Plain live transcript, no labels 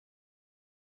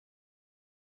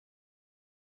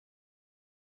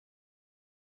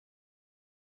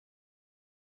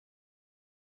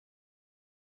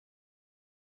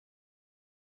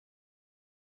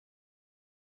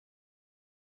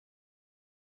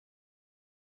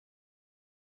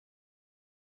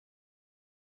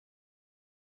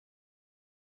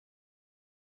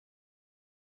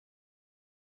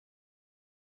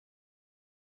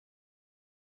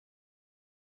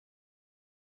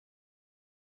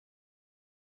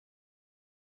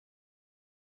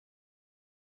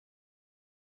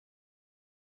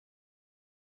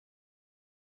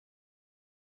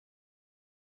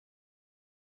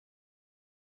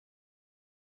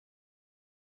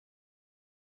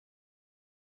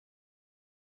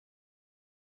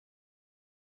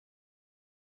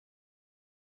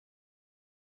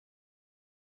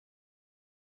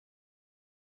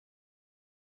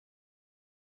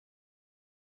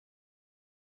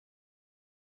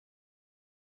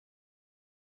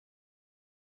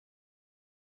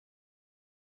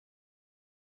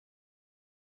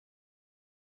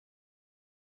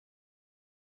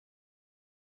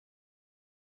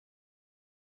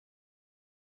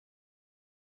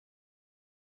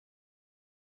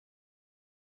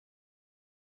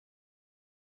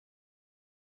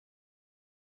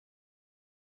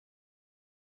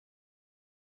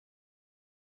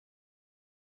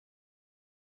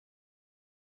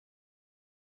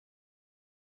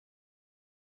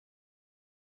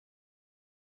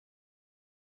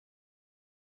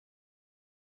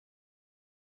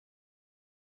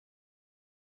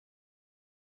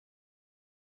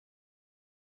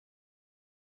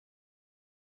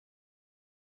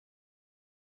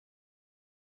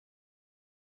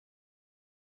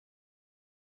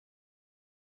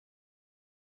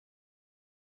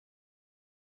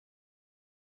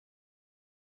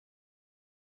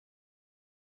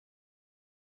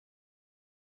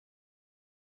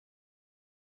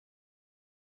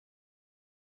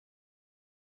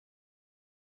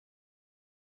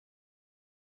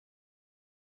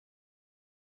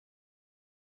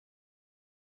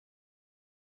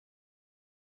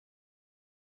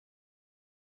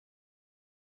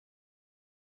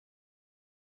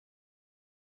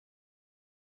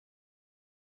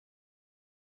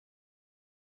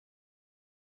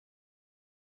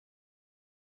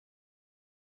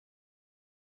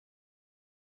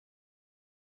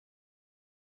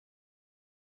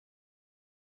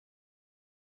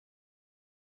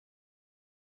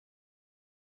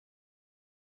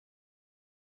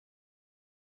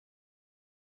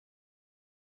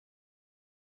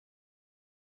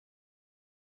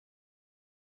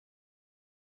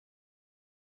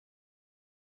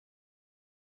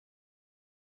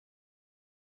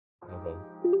How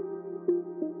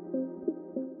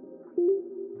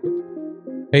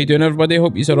you doing, everybody?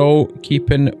 Hope you are all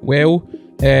keeping well.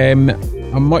 A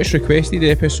much requested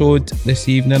episode this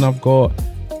evening. I've got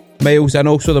Miles and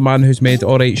also the man who's made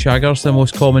Alright Shaggers the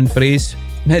most common phrase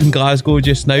in Glasgow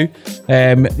just now.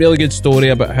 Really good story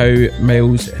about how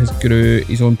Miles has grew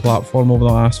his own platform over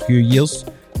the last few years.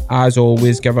 As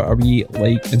always, give it a wee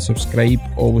like and subscribe.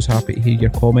 Always happy to hear your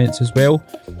comments as well.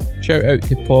 Shout out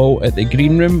to Paul at the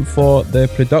Green Room for the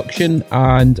production,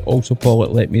 and also Paul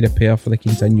at Let Me Repair for the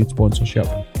continued sponsorship.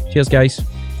 Cheers, guys.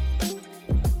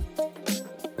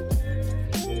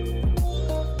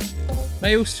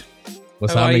 Miles,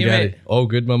 what's happening, Gary? Mate? All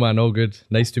good, my man. All good.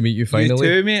 Nice to meet you finally.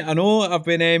 You too, mate. I know I've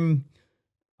been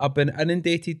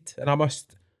inundated, and I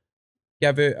must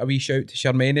give out a wee shout to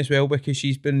Charmaine as well, because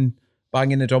she's been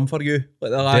banging the drum for you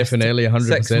like the last definitely 100%.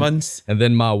 6 months. And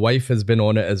then my wife has been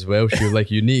on it as well. She was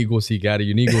like, you need to go see Gary,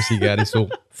 you need to go see Gary. So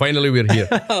finally we're here.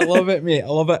 I love it, mate. I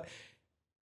love it.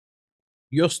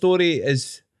 Your story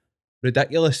is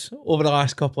ridiculous over the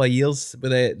last couple of years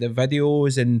with the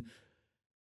videos, and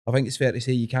I think it's fair to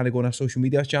say you can't go on a social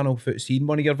media channel without seeing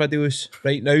one of your videos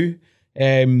right now.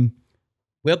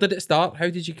 Where did it start? How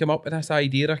did you come up with this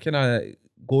idea of kind of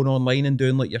going online and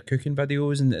doing like your cooking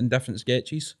videos and different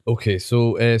sketches? Okay,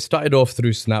 so started off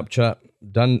through Snapchat,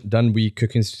 done wee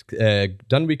cooking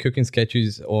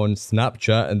sketches on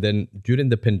Snapchat, and then during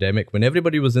the pandemic, when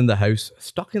everybody was in the house,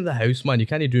 stuck in the house, man, you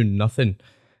can't do nothing.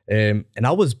 And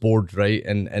I was bored, right?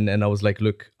 And I was like,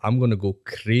 look, I'm gonna go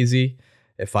crazy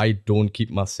if I don't keep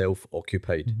myself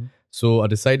occupied. Mm-hmm. So I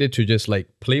decided to just like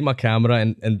play my camera,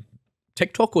 and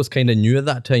TikTok was kind of new at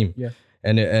that time. Yeah.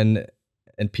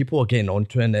 And people were getting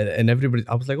onto it, and everybody,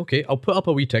 I was like, okay, I'll put up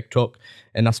a wee TikTok.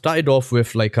 And I started off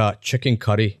with like a chicken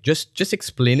curry, just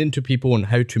explaining to people on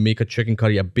how to make a chicken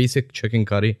curry, a basic chicken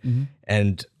curry. Mm-hmm.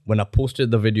 And when I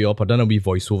posted the video up, I done a wee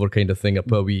voiceover kind of thing. I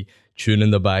put a wee tune in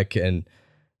the back, and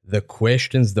the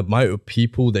questions, the amount of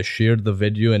people that shared the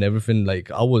video and everything,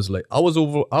 like I was like,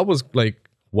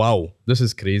 wow, this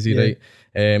is crazy, yeah.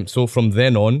 Right? So from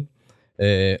then on,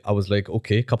 I was like,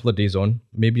 okay, a couple of days on,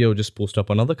 maybe I'll just post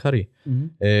up another curry.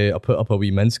 Mm-hmm. I put up a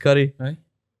wee mince curry. Aye.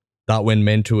 That went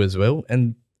mental as well.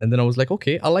 And then I was like,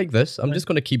 okay, I like this. I'm just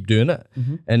going to keep doing it.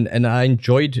 Mm-hmm. And I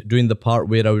enjoyed doing the part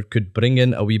where I could bring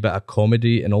in a wee bit of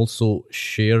comedy and also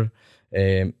share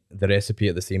the recipe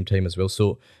at the same time as well.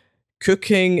 So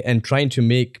cooking and trying to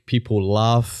make people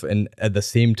laugh and at the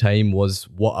same time was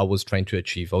what I was trying to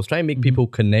achieve. I was trying to make people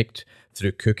connect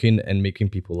through cooking and making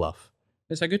people laugh.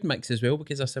 It's a good mix as well,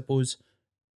 because I suppose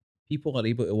people are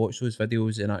able to watch those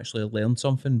videos and actually learn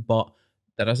something, but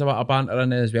there is a bit of banter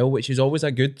in it as well, which is always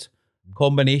a good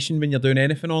combination when you're doing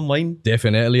anything online.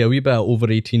 Definitely a wee bit of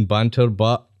over 18 banter,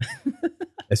 but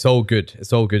it's all good.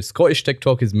 It's all good. Scottish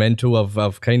TikTok is mental.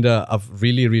 I've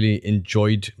really, really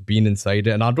enjoyed being inside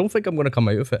it, and I don't think I'm going to come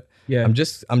out of it. Yeah, I'm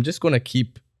just going to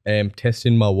keep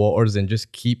testing my waters and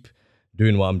just keep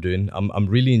doing what I'm doing. I'm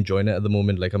really enjoying it at the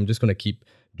moment. Like, I'm just going to keep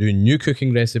doing new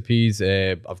cooking recipes.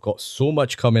 I've got so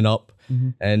much coming up,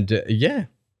 and yeah.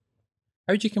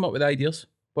 How did you come up with ideas?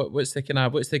 What's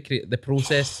the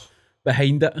process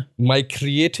behind it? My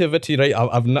creativity, right?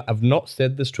 I've not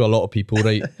said this to a lot of people,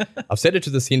 right? I've said it to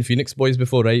the St. Phoenix boys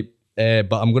before, right?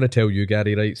 But I'm going to tell you,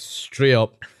 Gary, right? Straight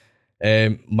up,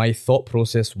 my thought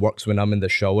process works when I'm in the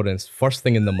shower, and it's first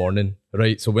thing in the morning,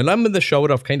 right? So when I'm in the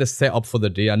shower, I've kind of set up for the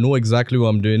day. I know exactly what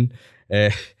I'm doing.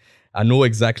 I know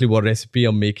exactly what recipe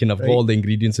I'm making. I've got all the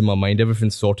ingredients in my mind.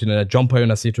 Everything's sorted. And I jump out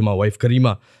and I say to my wife,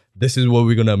 Karima, this is what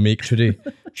we're going to make today.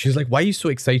 She's like, why are you so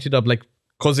excited? I'm like,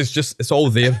 because it's all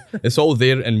there. It's all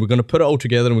there. And we're going to put it all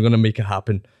together and we're going to make it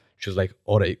happen. She's like,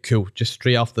 all right, cool. Just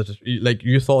straight after. Like,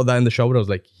 you thought of that in the shower? I was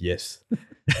like, yes.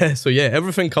 So yeah,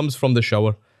 everything comes from the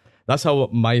shower. That's how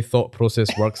my thought process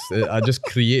works. I just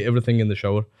create everything in the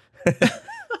shower.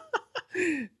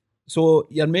 So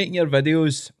you're making your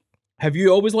videos. Have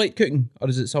you always liked cooking, or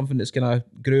is it something that's kind of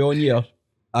grew on you?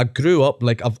 I grew up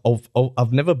like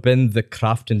I've never been the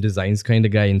craft and designs kind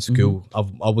of guy in school.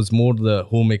 I was more the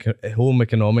home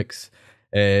economics.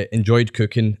 Enjoyed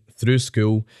cooking through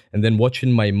school, and then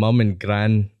watching my mum and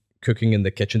gran cooking in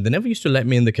the kitchen. They never used to let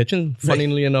me in the kitchen,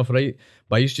 funnily enough, right?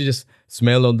 But I used to just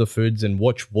smell all the foods and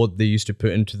watch what they used to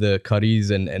put into the curries,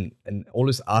 and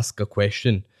always ask a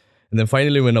question. And then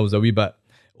finally, when I was a wee bit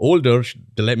older,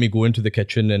 they let me go into the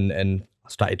kitchen and I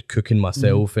started cooking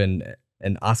myself and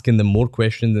asking them more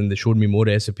questions, and they showed me more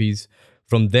recipes.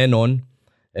 From then on,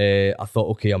 I thought,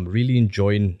 okay, I'm really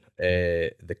enjoying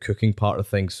the cooking part of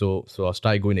things. So I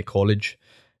started going to college,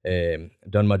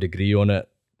 done my degree on it,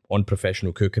 on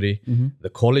professional cookery. The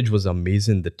college was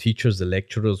amazing. The teachers, the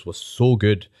lecturers were so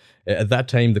good. At that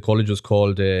time, the college was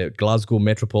called Glasgow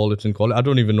Metropolitan College. I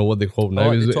don't even know what they call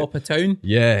now. At Is the it? top of town.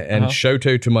 Yeah, and shout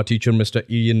out to my teacher, Mr.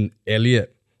 Ian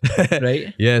Elliott.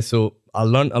 Right. Yeah, so I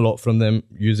learned a lot from them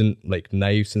using like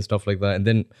knives and stuff like that. And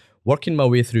then working my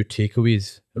way through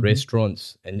takeaways,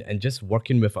 restaurants, and just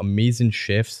working with amazing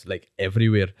chefs like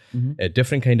everywhere,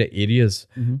 different kind of areas,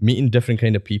 meeting different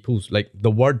kind of peoples. Like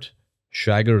the word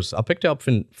shaggers, I picked it up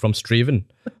from Straven.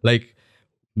 Like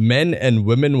men and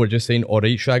women were just saying, all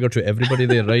right, shagger to everybody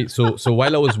there, right? So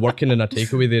while I was working in a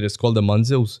takeaway there, it's called the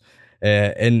Munzils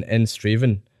in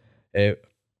Straven.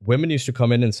 Women used to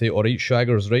come in and say, all right,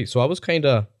 shaggers, right? So I was kind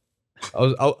of,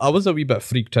 I was a wee bit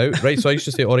freaked out, right? So I used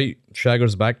to say, all right,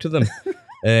 shaggers, back to them.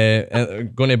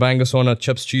 Gonna bang us on a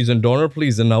chips, cheese and doner,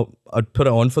 please. And I'd put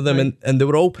it on for them. Right. And they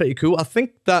were all pretty cool. I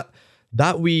think that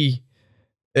wee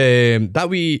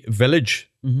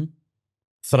village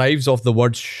thrives off the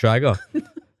word shagger.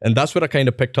 And that's where I kind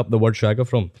of picked up the word shagger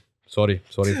from. Sorry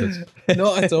if it's...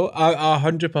 Not at all. I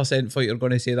 100% thought you were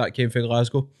going to say that came from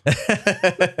Glasgow.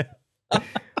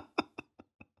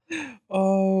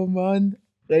 Oh man.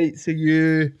 Right, so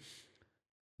you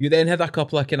then had a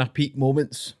couple of kind of peak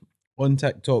moments on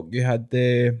TikTok. You had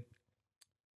the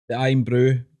Iron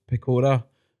Brew Pecora,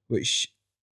 which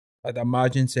I'd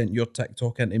imagine sent your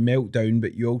TikTok into meltdown,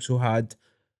 but you also had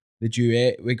the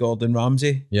duet with Gordon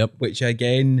Ramsay. Yep. Which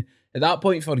again, at that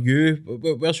point for you,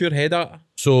 where's your head at?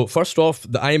 So first off,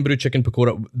 the Iron Brew Chicken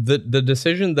Pakora, the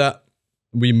decision that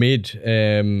we made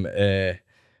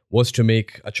was to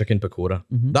make a chicken pakora.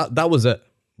 That was it.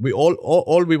 We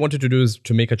all we wanted to do is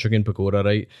to make a chicken pakora,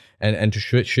 right? And to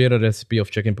share a recipe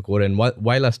of chicken pakora. And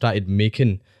while I started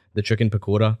making the chicken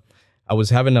pakora, I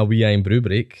was having a wee Iron Brew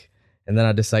break, and then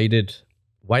I decided,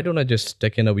 why don't I just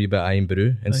stick in a wee bit of Iron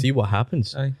Brew and see what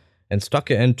happens? And stuck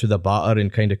it into the batter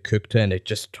and kind of cooked it, and it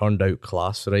just turned out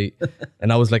class, right?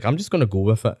 And I was like, I'm just gonna go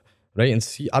with it, right? And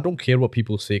see, I don't care what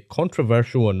people say,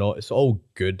 controversial or not, it's all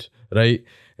good, right?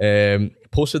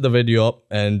 Posted the video up,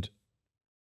 and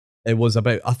it was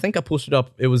about, I think I posted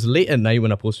up, it was late at night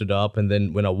when I posted it up, and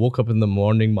then when I woke up in the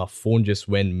morning, my phone just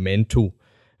went mental.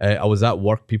 I was at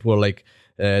work, people were like,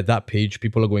 that page,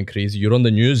 people are going crazy. You're on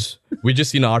the news. We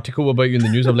just seen an article about you in the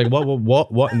news. I'm like,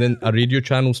 what? And then a radio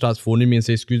channel starts phoning me and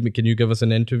says, excuse me, can you give us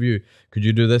an interview? Could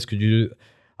you do this? Could you do...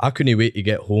 I couldn't wait to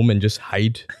get home and just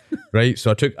hide, right?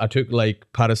 So I took like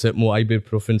paracetamol,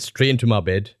 ibuprofen straight into my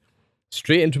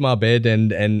bed,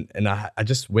 and I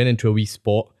just went into a wee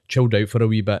spot, chilled out for a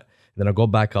wee bit. Then I got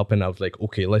back up and I was like,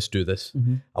 okay, let's do this.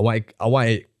 I want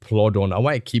to plod on. I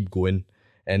want to keep going.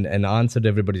 And I answered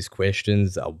everybody's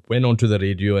questions. I went onto the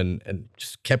radio and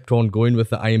just kept on going with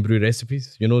the Iron Brew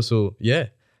recipes, you know. So yeah,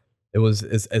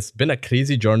 it's been a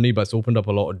crazy journey, but it's opened up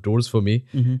a lot of doors for me.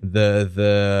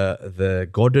 The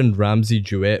Gordon Ramsay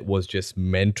duet was just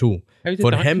mental. How did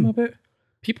for that him. come about?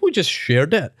 People just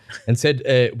shared it and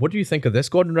said, what do you think of this,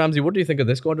 Gordon Ramsay? What do you think of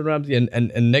this, Gordon Ramsay?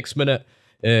 And next minute,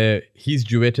 he's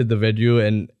duetted the video,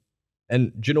 and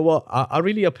do you know what? I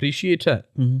really appreciate it.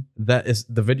 That is,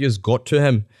 the video's got to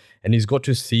him, and he's got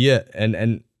to see it,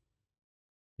 and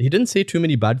he didn't say too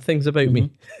many bad things about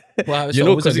me. Well, it's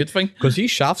always a good thing. Because he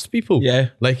shafts people. Yeah.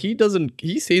 Like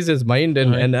he says his mind,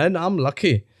 and I'm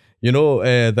lucky, you know,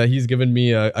 that he's given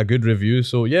me a good review.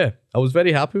 So yeah, I was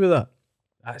very happy with that.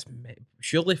 That's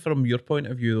surely from your point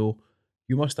of view though,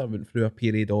 you must have went through a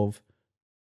period of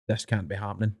this can't be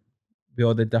happening with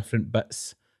all the different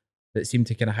bits that seemed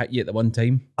to kind of hit you at the one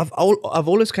time. I've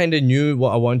always kind of knew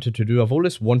what I wanted to do. I've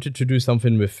always wanted to do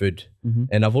something with food,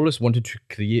 and I've always wanted to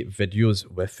create videos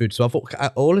with food. So I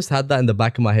always had that in the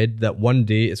back of my head that one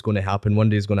day it's going to happen. One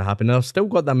day it's going to happen. And I've still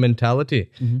got that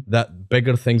mentality that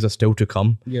bigger things are still to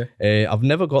come. Yeah. I've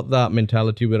never got that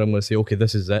mentality where I'm going to say, okay,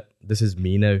 this is it. This is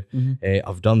me now.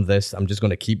 I've done this. I'm just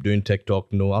going to keep doing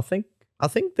TikTok. No, I think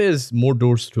there's more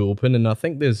doors to open, and I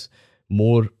think there's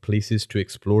more places to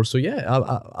explore. So yeah,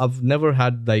 I've never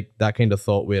had like that kind of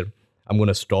thought where I'm going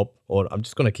to stop or I'm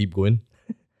just going to keep going.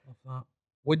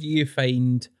 What do you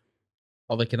find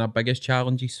are the kind of biggest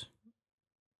challenges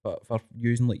for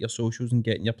using like your socials and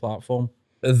getting your platform?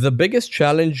 The biggest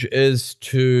challenge is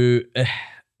to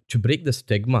break the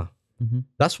stigma.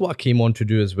 That's what I came on to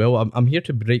do as well. I'm here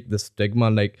to break the stigma.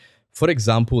 Like, for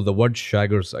example, the word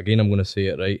shaggers, again, I'm going to say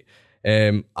it right.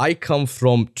 I come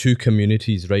from two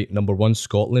communities, right? Number one,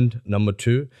 Scotland. Number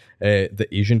two, the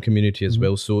Asian community as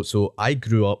well. So I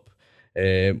grew up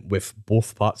with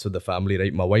both parts of the family,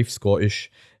 right? My wife's Scottish,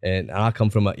 and I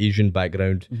come from an Asian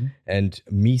background. And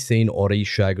me saying alright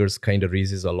shaggers kind of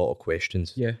raises a lot of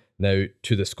questions. Yeah. Now,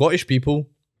 to the Scottish people,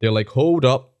 they're like, hold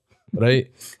up, right?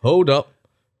 Hold up.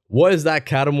 what is that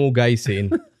caramel guy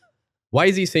saying? Why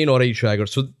is he saying all right, Shagger?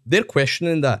 So they're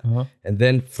questioning that. And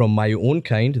then from my own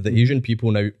kind, the Asian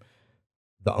people now,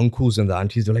 the uncles and the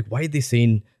aunties, they're like, why are they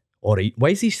saying all right? Why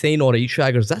is he saying all right,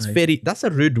 Shaggers? That's a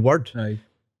rude word. Aye.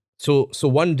 So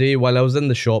one day while I was in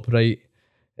the shop, right,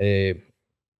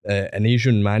 an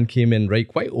Asian man came in, right,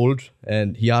 quite old,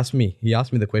 and he asked me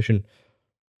the question,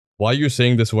 why are you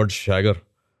saying this word Shagger?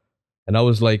 And I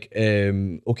was like,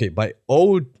 okay, by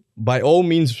all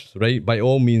means, right, I'm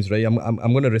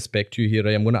going to respect you here,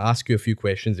 right? I'm going to ask you a few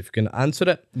questions. If you can answer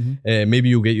it, maybe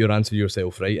you'll get your answer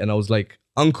yourself, right? And I was like,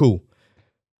 uncle,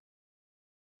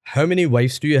 how many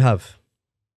wives do you have?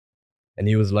 And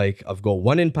he was like, I've got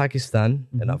one in Pakistan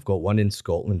and I've got one in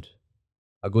Scotland.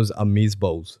 I goes,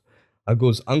 amazeballs. I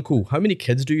goes, uncle, how many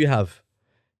kids do you have?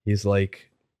 He's like,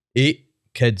 8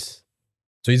 kids.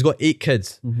 So he's got 8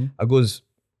 kids. I goes,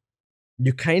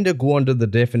 you kind of go under the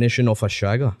definition of a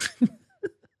shagger.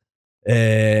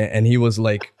 And he was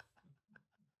like,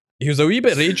 he was a wee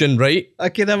bit raging, right? I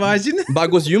can imagine. But I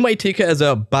goes, you might take it as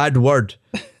a bad word,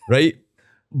 right?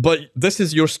 But this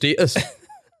is your status.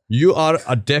 You are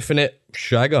a definite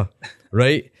shagger,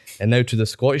 right? And now to the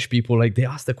Scottish people, like they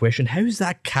ask the question, how's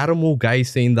that caramel guy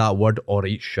saying that word, all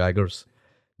right, shaggers?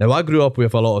 Now I grew up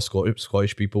with a lot of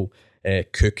Scottish people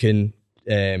cooking,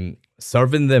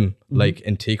 serving them like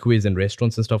in takeaways and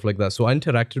restaurants and stuff like that. So I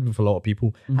interacted with a lot of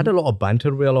people, had a lot of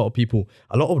banter with a lot of people.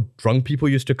 A lot of drunk people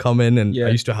used to come in and I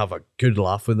used to have a good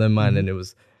laugh with them, man. And it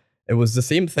was the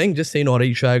same thing, just saying all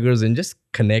right, shaggers, and just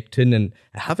connecting and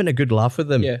having a good laugh with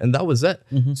them. And that was it.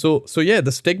 So yeah,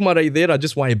 the stigma right there, I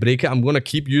just want to break it. I'm going to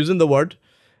keep using the word.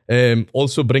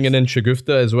 Also bringing in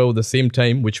shagufta as well at the same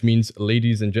time, which means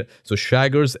ladies and so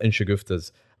shaggers and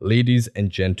shaguftas, ladies and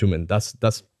gentlemen. That's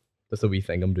a wee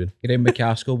thing I'm doing. Graham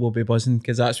McCaskill will be buzzing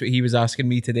because that's what he was asking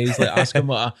me today. He's like, ask him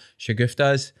what a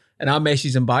shagufta is. And I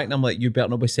messaged him back and I'm like, you better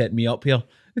not be setting me up here.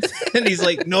 And he's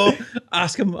like, no,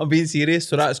 ask him. I'm being serious.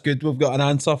 So that's good. We've got an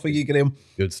answer for you, Graham.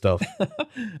 Good stuff.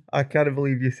 I can't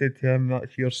believe you said to him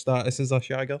that's your status as a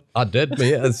shagger. I did,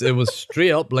 mate. It was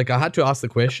straight up. Like I had to ask the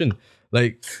question.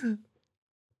 Like,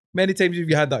 many times have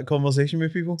you had that conversation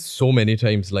with people? So many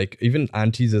times. Like even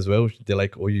aunties as well. They're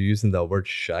like, oh, you're using that word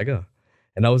shagger.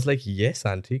 And I was like, yes,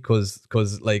 auntie. Cause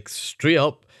like straight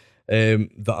up,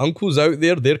 the uncles out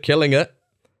there, they're killing it.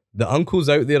 The uncles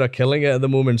out there are killing it at the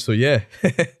moment, so yeah.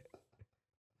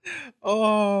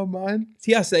 Oh man.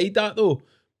 See, aside that though,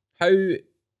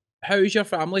 how's your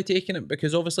family taking it?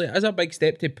 Because obviously it is a big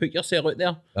step to put yourself out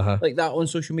there like that on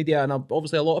social media, and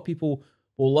obviously a lot of people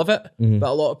will love it, but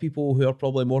a lot of people who are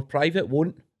probably more private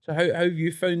won't. So how have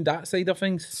you found that side of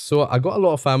things? So I got a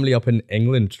lot of family up in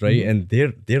England, right? And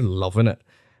they're loving it.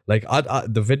 Like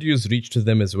the videos reach to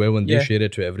them as well and they share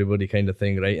it to everybody kind of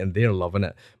thing, right? And they're loving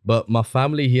it. But my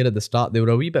family here at the start, they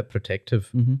were a wee bit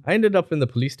protective. I ended up in the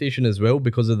police station as well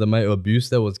because of the amount of abuse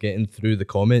that was getting through the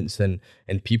comments and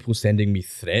people sending me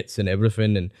threats and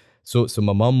everything. And so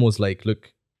my mum was like,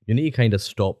 look, you need to kind of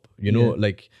stop, you know,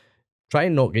 like try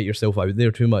and not get yourself out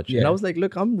there too much. And I was like,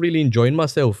 look, I'm really enjoying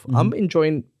myself. I'm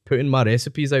enjoying putting my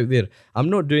recipes out there. I'm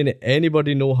not doing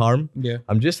anybody no harm.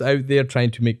 I'm just out there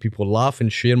trying to make people laugh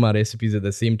and share my recipes at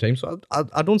the same time. So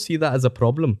I don't see that as a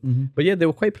problem. But yeah, they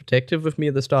were quite protective with me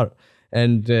at the start.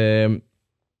 And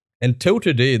until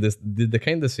today, they're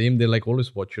kind of the same. They're like,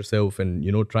 always watch yourself and,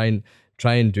 you know, try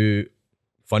and do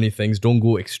funny things. Don't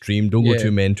go extreme. Don't go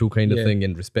too mental kind of thing,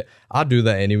 and respect. I do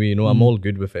that anyway. You know, I'm all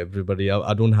good with everybody.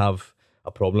 I don't have a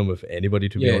problem with anybody,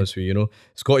 to be honest with you. You know,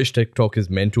 Scottish TikTok is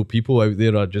mental. People out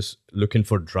there are just looking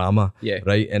for drama,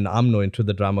 right? And I'm not into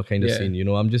the drama kind of scene. You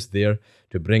know, I'm just there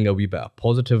to bring a wee bit of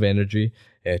positive energy,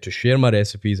 to share my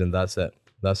recipes, and that's it.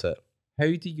 How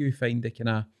do you find the kind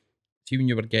of, see when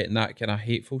you were getting that kind of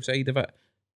hateful side of it,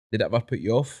 did it ever put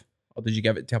you off, or did you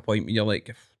give it to a point where you're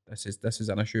like, this is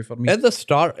an issue for me? At the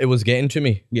start, it was getting to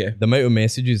me. The amount of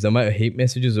messages, the amount of hate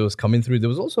messages that was coming through. There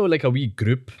was also like a wee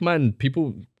group, man.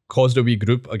 People caused a wee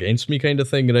group against me kind of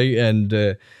thing, right? And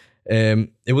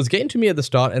it was getting to me at the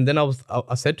start, and then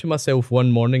I said to myself one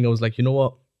morning, I was like, you know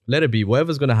what, let it be.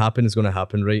 Whatever's going to happen is going to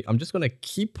happen, right? I'm just going to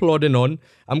keep plodding on.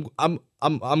 I'm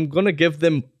going to give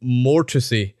them more to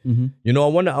say. You know, I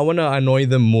want to annoy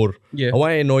them more. I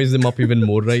want to annoy them up even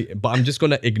more, right? But I'm just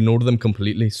going to ignore them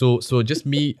completely. So just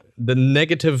me, the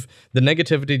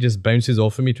negativity just bounces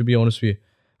off of me, to be honest with you.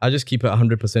 I just keep it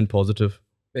 100% positive.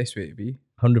 Best way to be.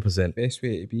 100%. Best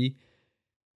way to be.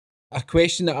 A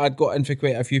question that I'd got in for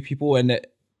quite a few people, and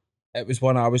it was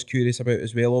one I was curious about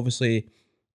as well. Obviously,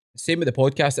 same with the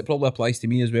podcast, it probably applies to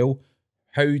me as well.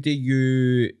 How do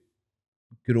you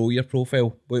grow your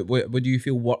profile? What do you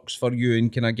feel works for you in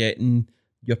kind of getting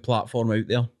your platform out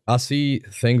there. I see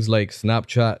things like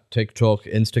Snapchat, TikTok,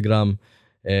 Instagram.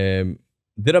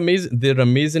 They're amazing. They're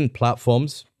amazing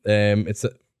platforms.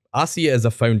 I see it as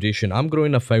a foundation. I'm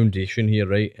growing a foundation here,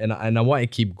 right? And I want to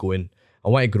keep going. I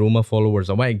want to grow my followers.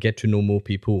 I want to get to know more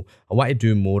people. I want to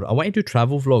do more. I want to do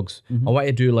travel vlogs. I want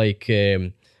to do like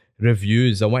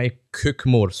reviews. I want to cook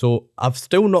more. So I've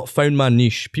still not found my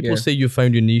niche. People say you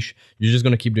found your niche. You're just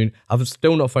gonna keep doing. I've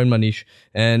still not found my niche.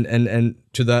 And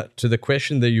to the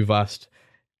question that you've asked,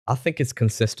 I think it's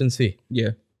consistency.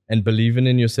 Yeah. And believing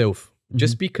in yourself.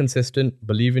 Just be consistent,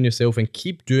 believe in yourself, and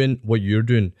keep doing what you're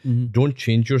doing. Don't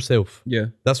change yourself. Yeah.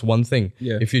 That's one thing.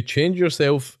 Yeah. If you change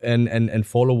yourself and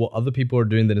follow what other people are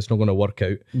doing, then it's not going to work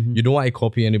out. You don't want to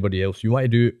copy anybody else. You want to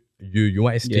do you. You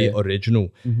want to stay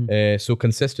original. So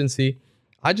consistency.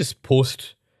 I just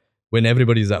post when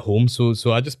everybody's at home.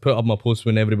 So I just put up my post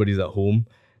when everybody's at home.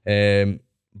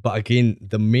 But again,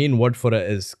 the main word for it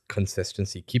is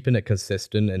consistency. Keeping it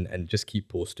consistent and just keep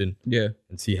posting. Yeah.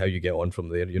 And see how you get on from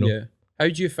there, you know? Yeah. How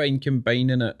do you find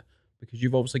combining it? Because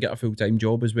you've obviously got a full-time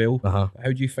job as well.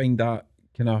 How do you find that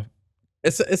kind of...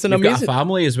 It's an You've amazing... got a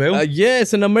family as well. Yeah,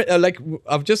 it's an like,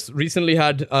 I've just recently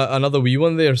had another wee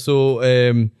one there. So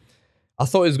I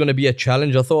thought it was going to be a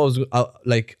challenge. I thought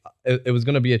it was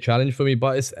going to be a challenge for me,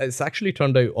 but it's actually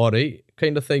turned out all right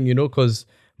kind of thing, you know, because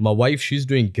my wife, she's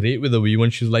doing great with the wee one.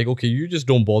 She's like, okay, you just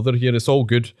don't bother here. It's all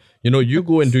good. You know, you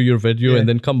go and do your video and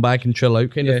then come back and chill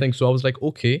out kind of thing. So I was like,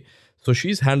 okay. So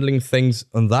she's handling things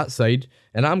on that side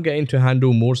and I'm getting to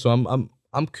handle more. So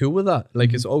I'm cool with that.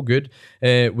 Like, it's all good.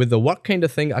 With the work kind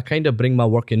of thing, I kind of bring my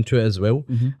work into it as well.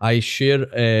 I share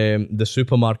the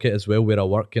supermarket as well where I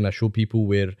work, and I show people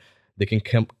where they can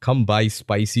come buy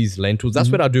spices, lentils.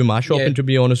 That's where I do my shopping, to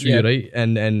be honest with you, right?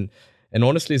 And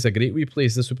honestly, it's a great wee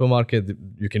place, the supermarket.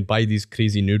 You can buy these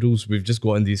crazy noodles. We've just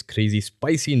gotten these crazy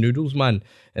spicy noodles, man.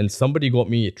 And somebody got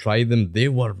me to try them. They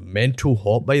were mental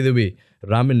hot, by the way.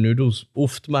 Ramen noodles,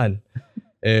 oofed, man.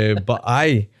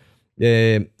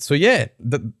 So yeah,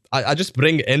 I just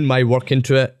bring in my work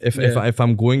into it. If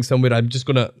I'm going somewhere, I'm just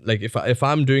gonna, like, if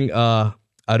I'm doing a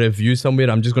review somewhere,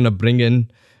 I'm just gonna bring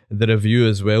in the review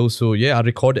as well. So yeah, I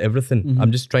record everything.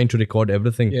 I'm just trying to record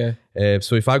everything.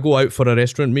 So if I go out for a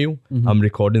restaurant meal, I'm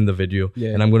recording the video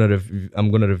and I'm gonna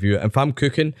review it. If I'm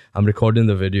cooking, I'm recording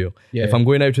the video. If I'm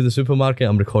going out to the supermarket,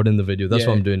 I'm recording the video. That's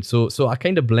what I'm doing. So I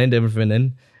kind of blend everything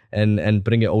in and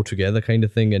bring it all together kind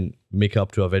of thing and make it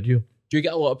up to a video. Do you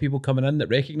get a lot of people coming in that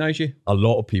recognise you? A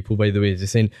lot of people, by the way,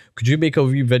 just saying, could you make a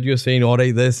wee video saying, all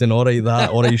right this and all right that,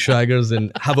 all right shaggers, and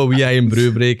have a wee iron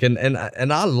brew break. And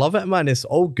I love it, man. It's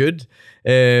all good.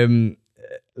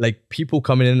 Like, people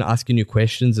coming in asking you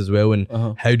questions as well. And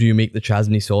how do you make the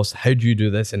chasney sauce? How do you do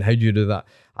this? And how do you do that?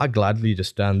 I gladly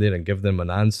just stand there and give them an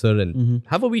answer and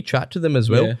have a wee chat to them as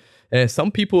well.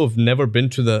 Some people have never been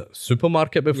to the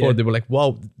supermarket before. They were like,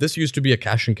 wow, this used to be a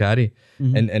cash and carry.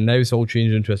 And now it's all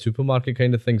changed into a supermarket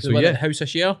kind of thing. So yeah. The House of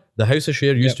Share? The House of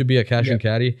Share used to be a cash and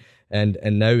carry. And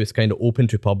now it's kind of open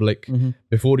to public.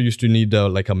 Before you used to need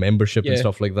like a membership and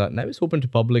stuff like that. Now it's open to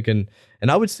public. And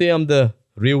I would say I'm the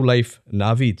real life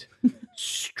Navid.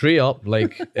 Straight up.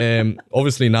 Like,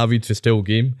 obviously Navid's a still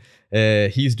game.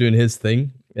 He's doing his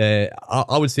thing.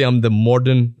 I would say I'm the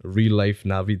modern real life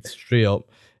Navid, straight up.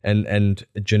 And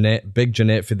Jeanette, big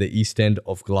Jeanette for the East End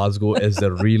of Glasgow is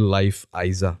the real life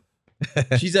Isa.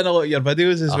 She's in a lot of your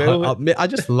videos as well. I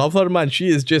just love her, man. She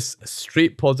is just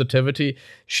straight positivity.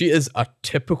 She is a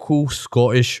typical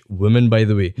Scottish woman, by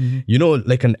the way. You know,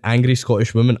 like an angry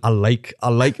Scottish woman. I like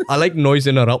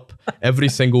noising her up every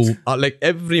single, like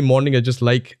every morning. I just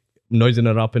like noising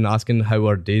her up and asking how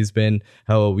her day's been,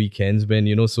 how her weekend's been.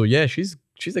 You know, so yeah, she's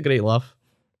a great laugh.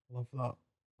 Love that.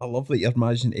 I love that you're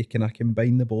managing to kind of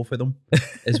combine the both of them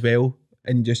as well,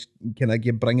 and just kind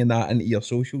of bringing that into your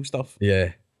social stuff.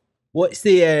 Yeah. What's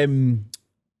the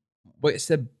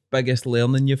biggest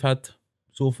learning you've had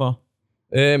so far?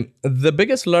 The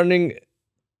biggest learning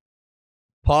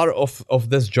part of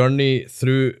this journey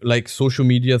through like social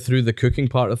media, through the cooking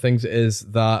part of things, is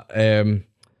that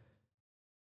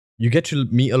you get to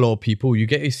meet a lot of people. You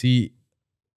get to see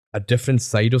a different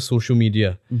side of social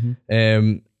media.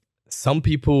 Some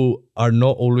people are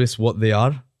not always what they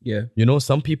are. Yeah. You know,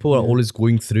 some people are always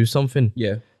going through something.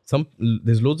 Yeah.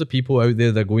 There's loads of people out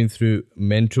there that are going through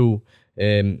mental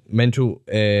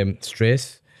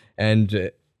stress,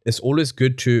 and it's always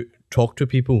good to talk to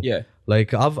people. Yeah.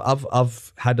 Like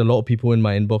I've had a lot of people in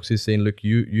my inboxes saying, look,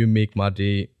 you make my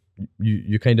day.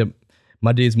 You kind of,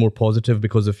 my day is more positive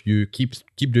because of you. Keep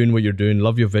doing what you're doing.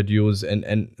 Love your videos,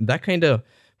 and that kind of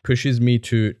pushes me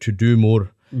to do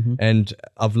more. And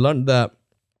I've learned that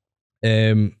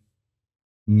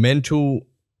mental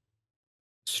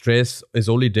stress is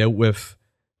only dealt with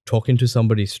talking to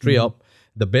somebody straight up.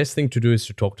 The best thing to do is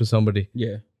to talk to somebody.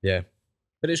 Yeah. Yeah.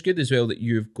 But it's good as well that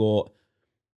you've got,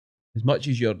 as much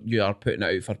as you are putting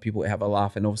it out for people to have a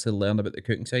laugh and obviously learn about the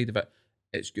cooking side of it,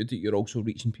 it's good that you're also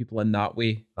reaching people in that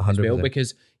way as well. 100%.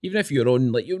 Because even if you're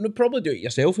on, like, you'll probably do it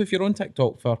yourself if you're on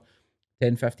TikTok for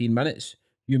 10, 15 minutes,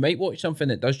 you might watch something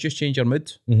that does just change your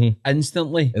mood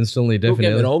instantly. Instantly, Don't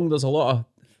definitely. get me wrong, there's a lot of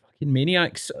fucking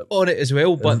maniacs on it as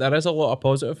well, but there is a lot of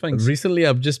positive things. Recently,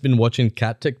 I've just been watching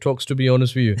cat TikToks, to be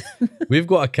honest with you. We've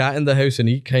got a cat in the house and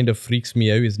he kind of freaks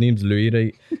me out. His name's Louis,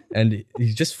 right? And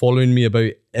he's just following me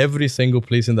about every single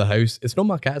place in the house. It's not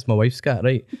my cat, it's my wife's cat,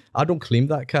 right? I don't claim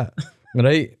that cat,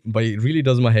 right? But it really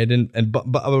does my head in.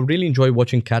 But I really enjoy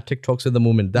watching cat TikToks at the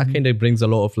moment. That kind of brings a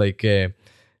lot of like,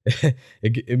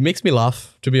 it makes me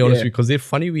laugh, to be honest with you, because they're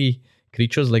funny wee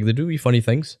creatures. Like, they do wee funny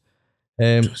things.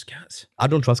 Trust cats. I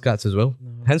don't trust cats as well.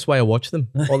 Hence why I watch them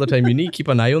all the time. You need to keep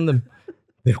an eye on them.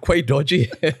 They're quite dodgy.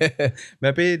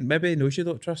 Maybe he knows you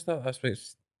don't trust that. That's why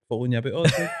it's following you about all the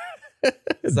time.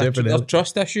 Definitely. There's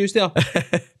trust issues there.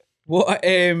 What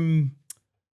if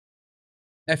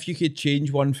you could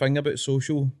change one thing about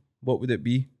social, what would it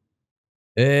be?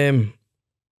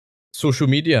 Social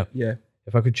media. Yeah.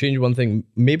 If I could change one thing,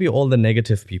 maybe all the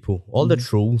negative people, all the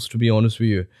trolls, to be honest with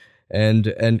you.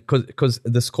 And because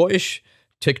the Scottish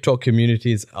TikTok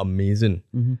community is amazing.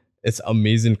 It's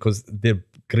amazing because they're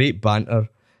great banter.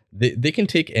 They can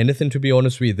take anything, to be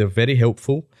honest with you. They're very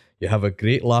helpful. You have a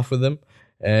great laugh with them.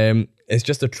 It's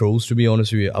just the trolls, to be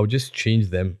honest with you. I would just change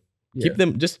them. Yeah.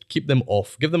 Keep them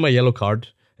off. Give them a yellow card.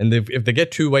 And if they get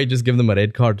too wide, just give them a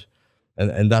red card.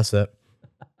 And that's it.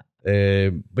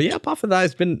 But yeah, apart from that,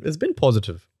 it's been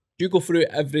positive. Do you go through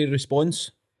every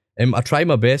response? I try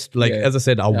my best. Like, as I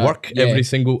said, I work every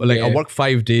single, I work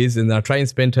 5 days and I try and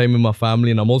spend time with my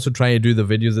family, and I'm also trying to do the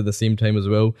videos at the same time as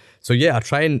well. So yeah, I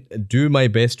try and do my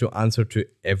best to answer to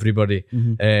everybody.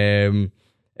 And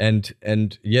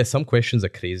yeah, some questions are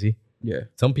crazy. Yeah.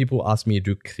 Some people ask me to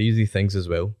do crazy things as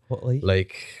well. What, like?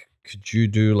 Like, could you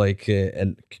do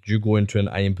and could you go into an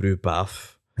iron brew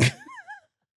bath?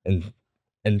 and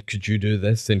could you do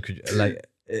this? And could you, like,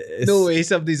 no way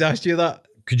somebody's asked you that.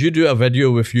 Could you do a video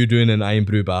with you doing an iron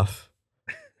brew bath?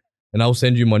 And I'll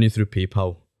send you money through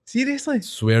PayPal. Seriously?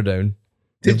 Swear down.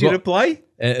 Did you reply?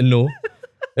 No.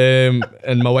 And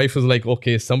my wife was like,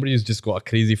 okay, somebody's just got a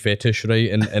crazy fetish, right?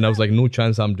 And I was like, no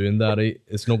chance I'm doing that, right?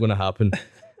 It's not going to happen.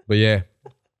 But yeah.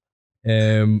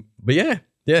 Yeah.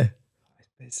 It's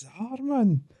bizarre,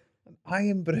 man. An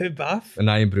iron brew bath. An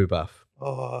iron brew bath.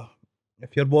 Oh,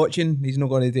 if you're watching, he's not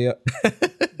going to do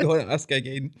it. Don't ask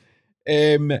again.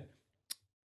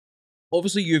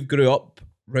 Obviously, you've grew up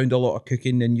around a lot of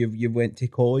cooking, and you went to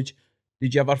college.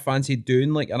 Did you ever fancy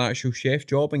doing like an actual chef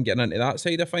job and getting into that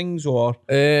side of things, or?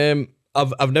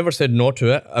 I've never said no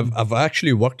to it. I've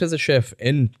actually worked as a chef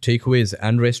in takeaways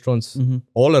and restaurants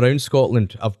all around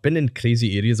Scotland. I've been in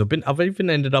crazy areas. I've even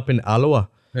ended up in Alloa,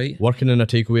 right, working in a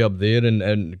takeaway up there,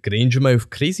 and Grangemouth,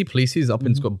 crazy places up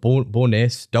in Scotland,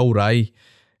 Bo'ness, Dalry,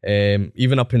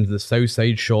 even up in the south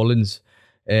side, Shawlands,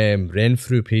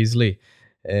 Renfrew, Paisley.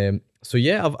 So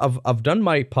yeah, I've done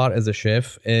my part as a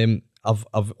chef.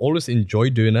 I've always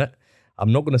enjoyed doing it.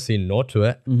 I'm not going to say no to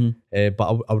it,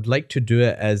 but I would like to do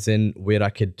it as in where I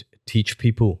could teach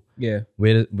people. Yeah.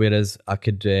 Whereas I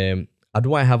could, I don't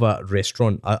want to have a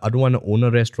restaurant. I don't want to own a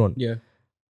restaurant. Yeah.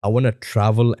 I want to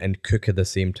travel and cook at the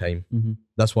same time.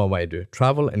 That's what I want to do.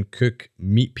 Travel and cook,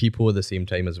 meet people at the same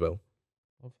time as well.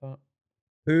 Love that.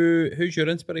 Who's your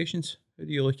inspirations? Who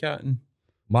do you look at?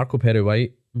 Marco Perry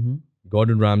White,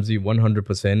 Gordon Ramsay,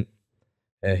 100%.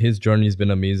 His journey's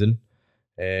been amazing.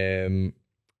 And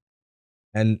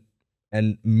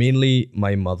mainly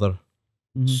my mother,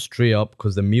 straight up,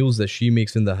 because the meals that she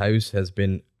makes in the house has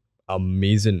been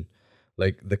amazing.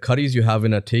 Like, the curries you have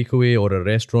in a takeaway or a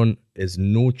restaurant is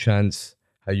no chance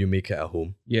how you make it at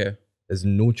home. Yeah. There's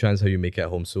no chance how you make it at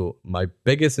home. So my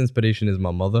biggest inspiration is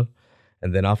my mother.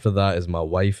 And then after that is my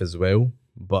wife as well.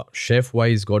 But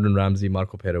chef-wise, Gordon Ramsay,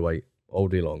 Marco Perry White, all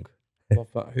day long. Love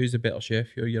that. Who's the better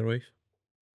chef, you or your wife?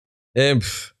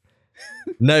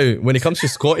 Now, when it comes to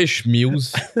Scottish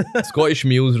meals,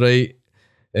 right?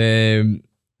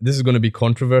 This is going to be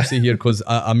controversy here because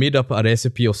I made up a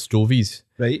recipe of stovies.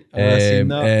 Right. I've seen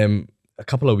that. A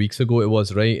couple of weeks ago it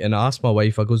was, right? And I asked my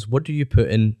wife, I goes, what do you put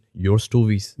in your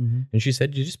stovies? And she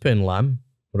said, you just put in lamb,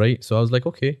 right? So I was like,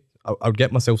 okay, I'll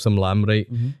get myself some lamb, right?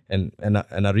 And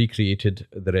I recreated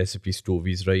the recipe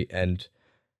stovies, right? And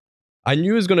I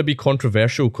knew it was going to be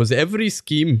controversial because every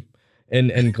scheme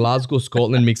in Glasgow,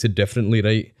 Scotland makes it differently,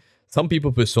 right? some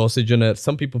people put sausage in it.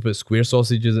 Some people put square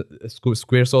sausage in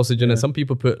it. Some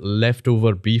people put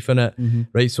leftover beef in it,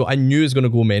 right? So I knew it was going to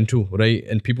go mental, right?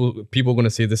 And people are going to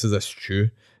say this is a stew,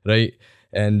 right?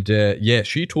 And yeah,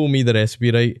 she told me the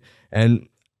recipe, right? And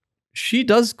she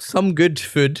does some good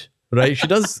food, right? She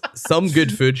does some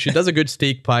good food. She does a good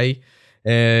steak pie.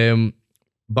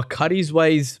 But curries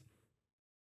wise,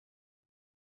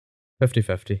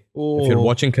 50-50. Oh. If you're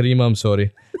watching, Karima, I'm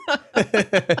sorry.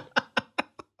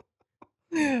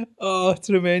 Oh,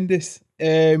 tremendous.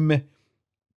 Best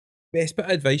bit of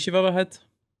advice you've ever had?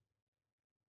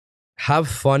 Have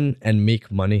fun and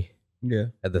make money Yeah.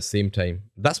 at the same time.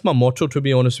 That's my motto, to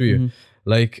be honest with you.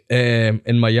 Like,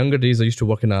 in my younger days, I used to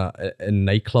work in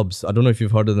nightclubs. I don't know if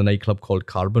you've heard of the nightclub called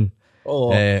Carbon.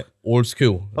 Oh, Old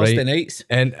school, Thursday right? nights.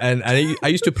 And I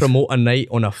used to promote a night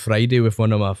on a Friday with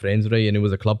one of my friends, right? And he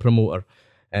was a club promoter.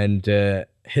 And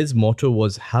his motto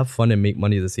was have fun and make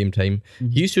money at the same time.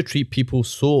 He used to treat people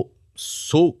so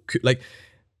like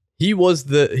he was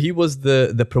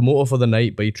the promoter for the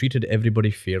night, but he treated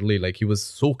everybody fairly. Like he was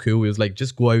so cool. He was like,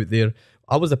 just go out there.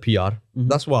 I was a PR.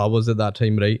 That's what I was at that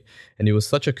time, right? And he was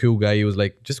such a cool guy. He was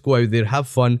like, just go out there, have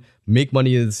fun, make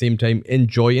money at the same time,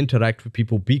 enjoy, interact with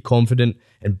people, be confident,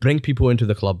 and bring people into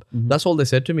the club. That's all they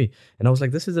said to me. And I was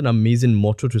like, this is an amazing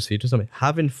motto to say to somebody,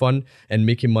 having fun and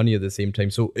making money at the same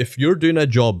time. So if you're doing a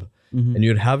job and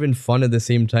you're having fun at the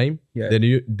same time, then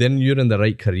you're in the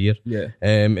right career. Yeah.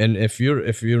 And if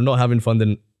you're not having fun,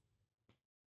 then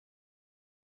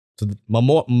so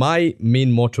my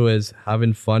main motto is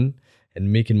having fun and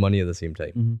making money at the same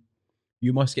time.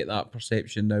 You must get that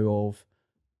perception now of,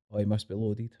 oh, he must be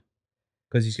loaded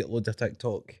because he's got loads of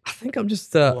TikTok. I think I'm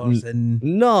just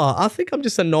I think I'm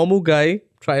just a normal guy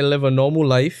trying to live a normal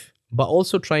life, but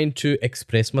also trying to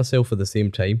express myself at the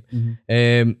same time.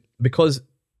 Because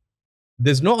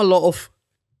there's not a lot of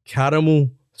caramel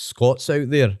Scots out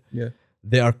there. Yeah.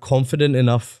 They are confident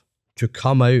enough to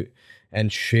come out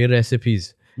and share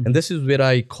recipes. And this is where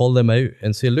I call them out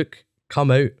and say, look,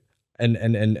 come out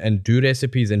and do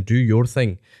recipes and do your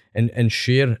thing and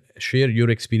share your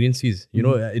experiences. You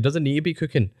know, it doesn't need to be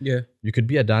cooking. Yeah. You could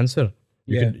be a dancer.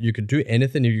 You could do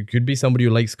anything. You could be somebody who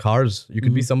likes cars. You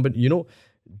could be somebody, you know,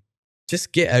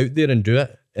 just get out there and do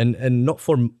it. And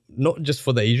not just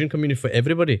for the Asian community, for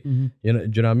everybody. You know,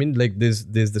 do you know what I mean? Like there's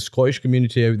the Scottish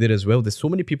community out there as well. There's so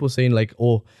many people saying like,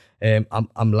 oh,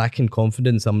 I'm lacking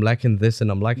confidence, I'm lacking this and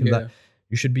I'm lacking that.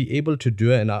 You should be able to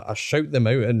do it, and I shout them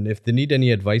out. And if they need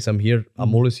any advice, I'm here.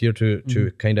 I'm always here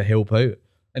to kind of help out.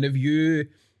 And have you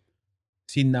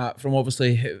seen that from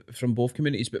from both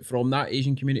communities, but from that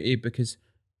Asian community? Because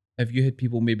have you had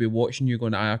people maybe watching you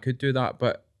going, I could do that,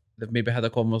 but they've maybe had a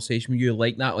conversation with you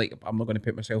like that, like, I'm not going to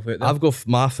put myself out there? I've got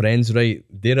my friends, right?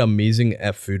 They're amazing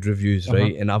at food reviews,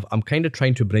 right? And I'm kind of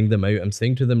trying to bring them out. I'm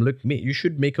saying to them, look, mate, you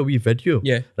should make a wee video,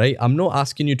 right? I'm not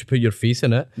asking you to put your face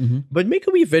in it, but make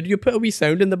a wee video, put a wee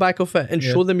sound in the back of it and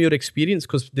show them your experience,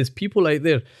 because there's people out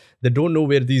there that don't know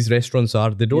where these restaurants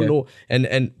are. They don't know.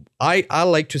 And I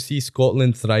like to see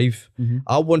Scotland thrive.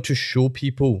 I want to show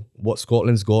people what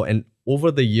Scotland's got. And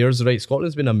over the years, right,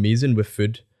 Scotland's been amazing with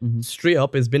food. Straight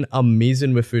up, it's been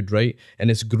amazing with food, right?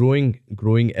 And it's growing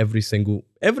every single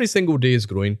day is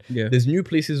growing. There's new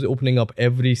places opening up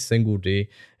every single day.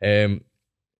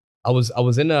 I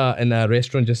was in a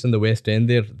restaurant just in the West End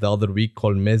there the other week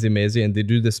called Meze Meze, and they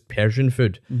do this Persian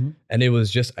food, and it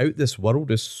was just out this world.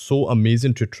 It's so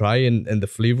amazing to try, and the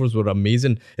flavors were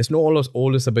amazing. It's not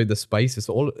always about the spice. It's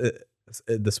all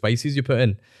the spices you put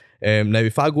in. Now,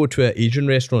 if I go to an Asian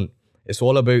restaurant, it's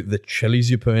all about the chilies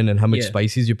you put in and how much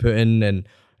spices you put in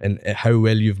and how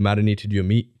well you've marinated your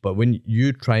meat. But when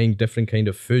you're trying different kind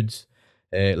of foods,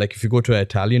 like if you go to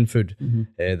Italian food,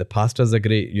 the pastas are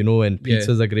great, you know, and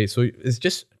pizzas are great. So it's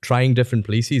just trying different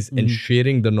places and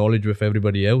sharing the knowledge with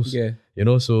everybody else. You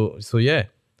know, so yeah.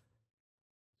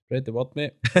 Spread the word,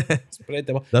 mate. Spread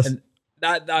the word. And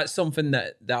that's something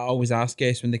that I always ask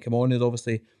guests when they come on, is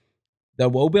obviously there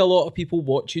will be a lot of people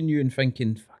watching you and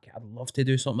thinking, fuck it, I'd love to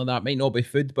do something like that. Might not be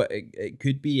food, but it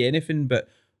could be anything. But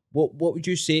what would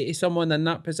you say to someone in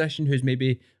that position who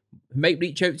might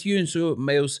reach out to you? And so,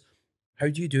 Miles, how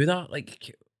do you do that?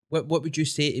 Like, what would you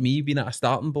say to me being at a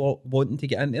starting block, wanting to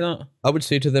get into that? I would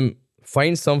say to them,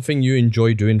 find something you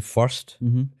enjoy doing first,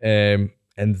 and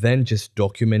then just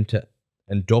document it.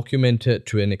 And document it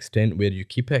to an extent where you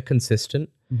keep it consistent.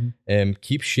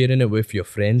 Keep sharing it with your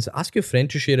friends. Ask your friend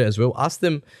to share it as well. Ask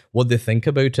them what they think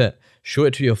about it. Show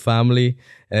it to your family.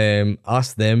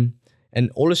 Ask them,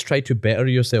 and always try to better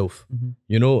yourself.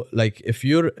 You know, like if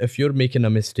you're making a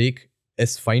mistake,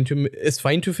 it's fine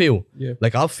to fail. Yeah.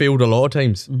 Like I've failed a lot of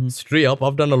times. Straight up,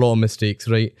 I've done a lot of mistakes,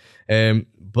 right?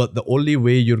 But the only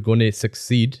way you're gonna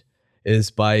succeed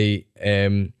is by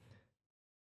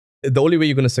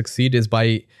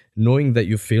knowing that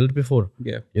you failed before.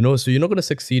 Yeah. You know, so you're not gonna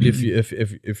succeed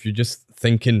if you're just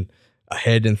thinking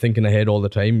ahead all the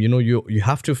time. You know, you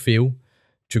have to fail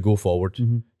to go forward.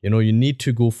 You know, you need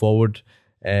to go forward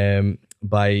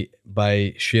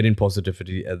by sharing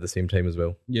positivity at the same time as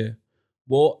well. Yeah.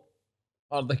 What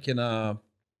are the kind of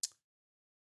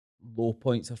low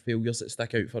points or failures that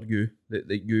stick out for you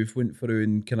that you've went through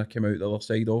and kind of come out the other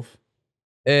side of?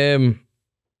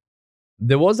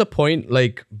 There was a point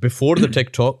like before the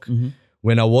TikTok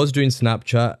when I was doing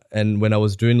Snapchat and when I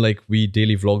was doing like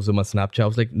daily vlogs on my Snapchat, I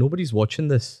was like, nobody's watching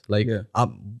this. Like,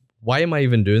 why am I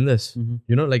even doing this?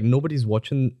 You know, like nobody's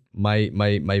watching my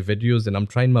videos, and I'm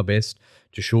trying my best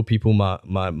to show people my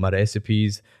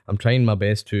recipes. I'm trying my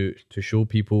best to show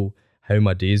people how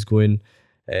my day's going,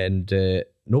 and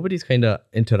nobody's kind of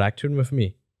interacting with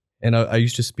me. And I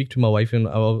used to speak to my wife, and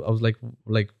I was like,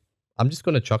 I'm just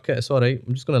gonna chuck it. It's all right.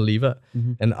 I'm just gonna leave it,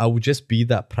 and I would just be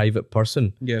that private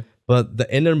person. Yeah. But the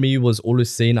inner me was always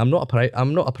saying, I'm not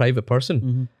a private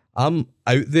person. I'm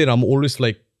out there. I'm always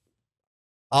like,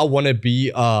 I want to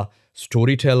be a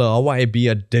storyteller. I want to be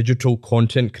a digital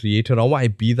content creator. I want to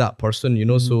be that person, you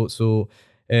know. So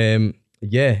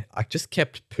yeah, I just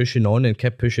kept pushing on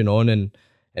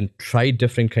and tried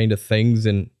different kind of things,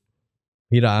 and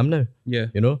here I am now. Yeah.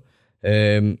 You know.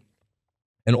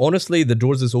 And honestly, the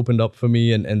doors has opened up for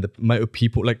me, and the amount of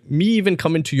people, like me even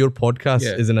coming to your podcast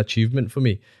is an achievement for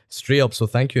me. Straight up. So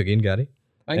thank you again, Gary.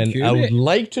 Thank you. I would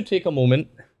like to take a moment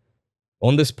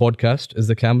on this podcast. Is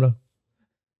the camera?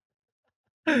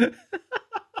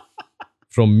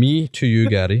 From me to you,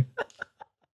 Gary.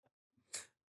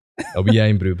 A wee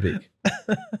iron brew break.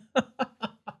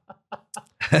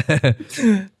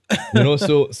 You know,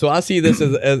 so I see this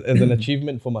as an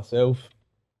achievement for myself,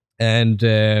 and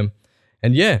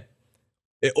yeah,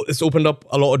 it's opened up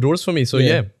a lot of doors for me. So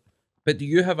yeah. But do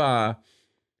you have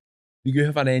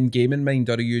an end game in mind,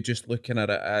 or are you just looking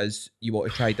at it as you want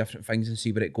to try different things and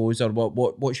see where it goes, or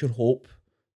what's your hope?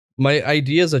 My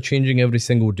ideas are changing every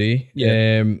single day.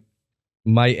 Yeah.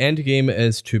 My end game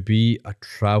is to be a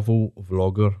travel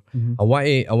vlogger. I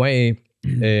want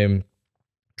to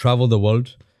travel the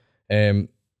world.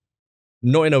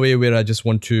 Not in a way where I just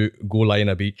want to go lie on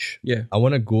a beach. Yeah. I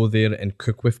want to go there and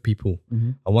cook with people.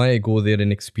 I want to go there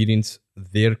and experience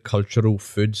their cultural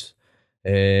foods.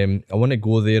 I want to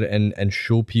go there and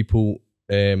show people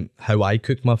how I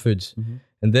cook my foods.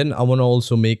 And then I want to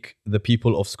also make the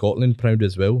people of Scotland proud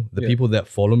as well. The people that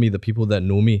follow me, the people that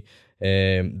know me,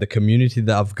 the community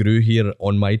that I've grew here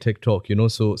on my TikTok, you know.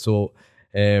 So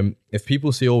if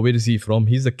people say, oh, where is he from?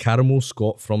 He's a caramel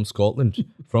Scot from Scotland,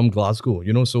 from Glasgow,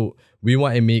 you know. So we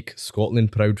want to make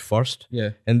Scotland proud first.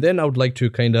 Yeah. And then I would like to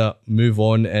kind of move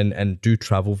on and do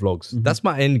travel vlogs. That's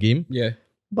my end game. Yeah.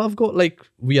 But I've got like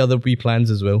other plans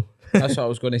as well. That's what I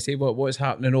was going to say. What's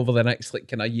happening over the next like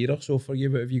kind of year or so for you?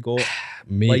 What have you got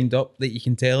lined up that you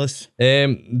can tell us?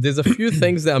 There's a few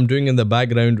things that I'm doing in the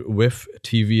background with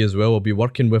TV as well. I'll be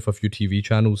working with a few TV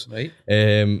channels. Right.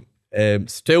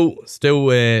 Still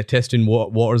testing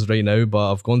waters right now,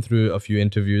 but I've gone through a few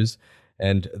interviews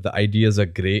and the ideas are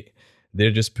great.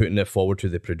 They're just putting it forward to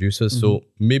the producers. So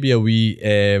maybe a wee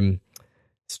show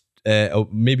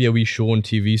on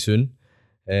TV soon.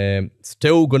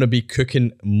 Still going to be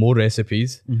cooking more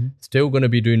recipes. Still going to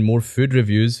be doing more food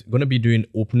reviews. Going to be doing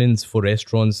openings for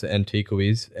restaurants and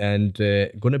takeaways, and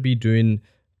going to be doing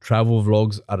travel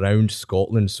vlogs around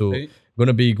Scotland. So going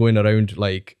to be going around,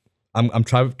 like I'm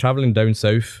traveling down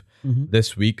south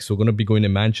this week, so going to be going to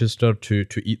Manchester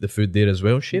to eat the food there as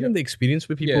well, sharing the experience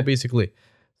with people basically.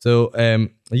 So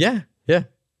yeah,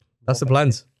 that's the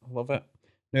plans. I love it.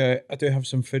 Now, I do have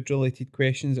some food-related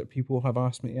questions that people have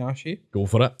asked me to ask you. Go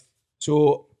for it.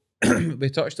 So, we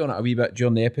touched on it a wee bit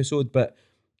during the episode, but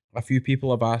a few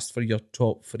people have asked for your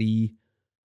top 3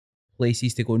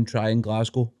 places to go and try in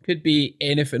Glasgow. Could be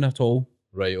anything at all.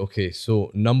 Right, okay.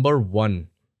 So, number 1.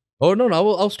 Oh, no,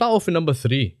 I'll start off with number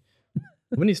 3.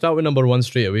 When you start with number 1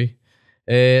 straight away.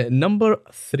 Number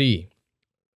 3.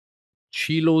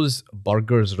 Chilo's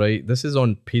Burgers, right? This is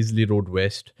on Paisley Road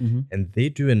West, and they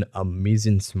do an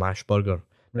amazing smash burger.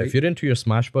 Right. If you're into your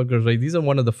smash burgers, right, these are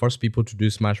one of the first people to do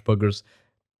smash burgers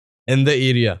in the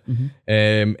area.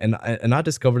 And I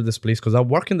discovered this place because I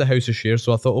work in the House of Share,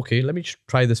 so I thought, okay, let me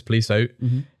try this place out.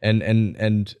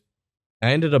 And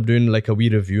I ended up doing like a wee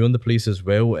review on the place as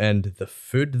well, and the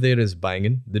food there is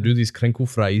banging. They do these crinkle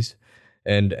fries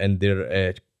and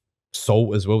their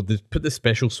salt as well. They put the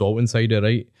special salt inside it,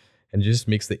 right? and it just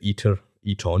makes the eater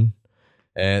eat on.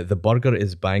 The burger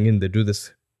is banging. They do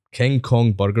this King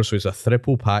Kong burger, so it's a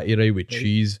triple patty, right, with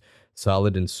cheese,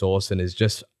 salad, and sauce, and it's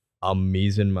just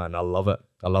amazing, man. I love it.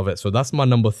 I love it. So that's my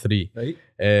number 3.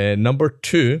 Right. Number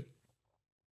 2,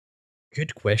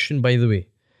 good question, by the way.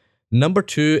 Number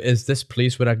 2 is this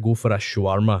place where I go for a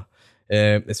shawarma.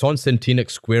 It's on Centennial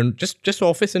Square, just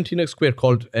off of Centennial Square,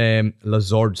 called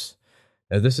Lazards.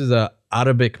 Now, this is a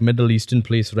Arabic Middle Eastern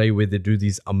place, right, where they do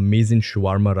these amazing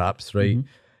shawarma wraps, right?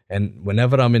 And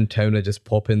whenever I'm in town, I just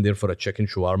pop in there for a chicken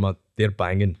shawarma. They're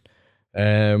banging.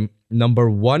 Number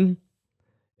 1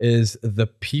 is the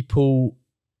people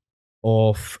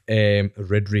of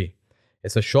Ridley.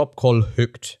 It's a shop called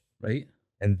Hooked. Right.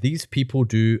 And these people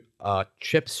do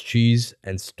chips, cheese,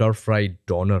 and stir-fried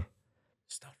doner.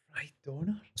 Stir-fried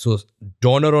doner? So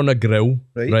doner on a grill,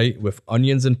 Right. right, with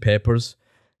onions and peppers,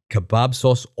 kebab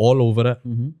sauce all over it,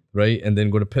 right, and then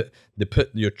they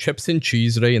put your chips and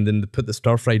cheese, right, and then they put the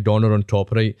stir-fried doner on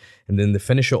top, right, and then they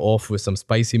finish it off with some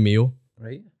spicy mayo,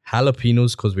 Right.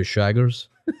 jalapenos because we're shaggers,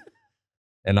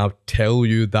 and I'll tell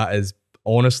you that is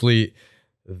honestly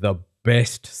the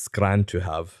best scran to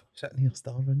have. Sitting here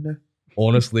starving now.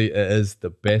 Honestly, it is the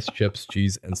best chips,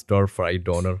 cheese, and stir-fried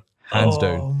doner, hands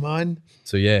down. Oh, man.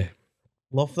 So yeah,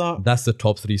 Love that. that's the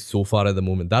top 3 so far at the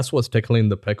moment. That's what's tickling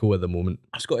the pickle at the moment.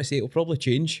 I was got to say, it'll probably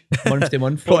change month to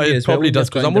month for But you it as well. probably when does,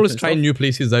 you're because I'm always different trying stuff. new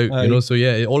places out, Aye. you know, so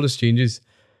yeah, it always changes.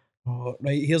 Oh,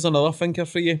 right, here's another thinker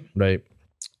for you. Right,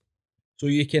 So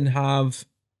you can have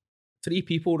 3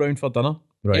 people round for dinner.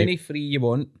 Right. Any 3 you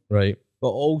want. right. But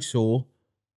also,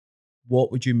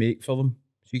 what would you make for them?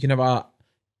 So you can have a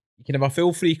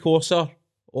full 3-courser,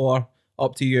 or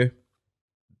up to you.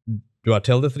 Do I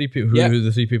tell the 3 people Yeah. who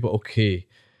the 3 people? Okay.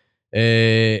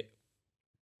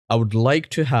 I would like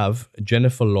to have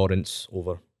Jennifer Lawrence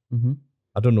over. Mm-hmm.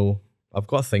 I don't know. I've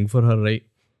got a thing for her, right?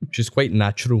 She's quite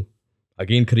natural.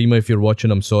 Again, Karima, if you're watching,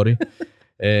 I'm sorry.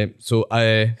 And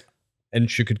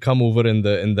she could come over in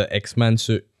the X-Man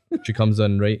suit. She comes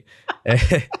in, right?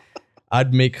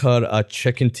 I'd make her a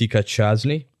chicken tikka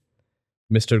chasni.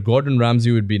 Mr. Gordon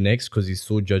Ramsay would be next because he's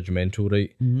so judgmental,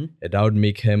 right? Mm-hmm. And I would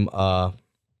make him a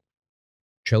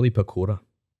chili pakora.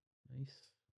 Nice.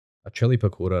 A chili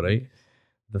pakora, right?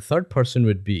 The third person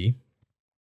would be...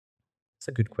 That's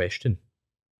a good question.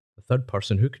 The third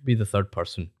person. Who could be the third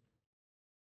person?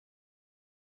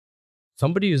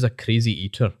 Somebody who's a crazy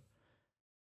eater.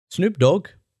 Snoop Dogg.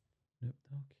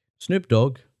 Snoop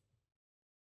Dogg.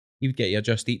 You would get your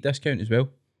Just Eat discount as well.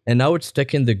 And I would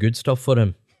stick in the good stuff for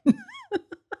him.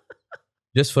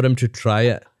 Just for him to try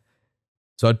it.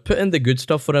 So I'd put in the good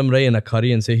stuff for him, right, in a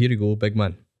curry and say, here you go, big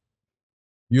man.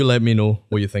 You let me know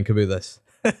what you think about this.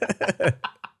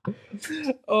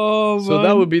 Oh, So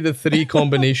that would be the 3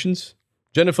 combinations.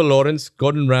 Jennifer Lawrence,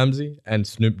 Gordon Ramsay, and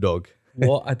Snoop Dogg.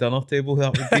 What a dinner table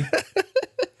that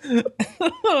would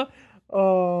be.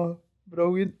 Oh,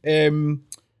 brilliant.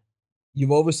 You've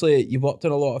worked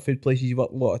in a lot of food places, you've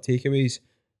worked in a lot of takeaways.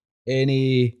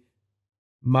 Any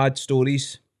mad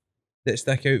stories that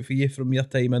stick out for you from your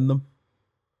time in them?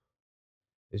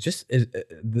 It's just...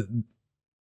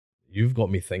 you've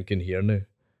got me thinking here now.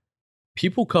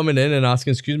 People coming in and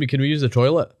asking, excuse me, can we use the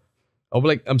toilet? I'll be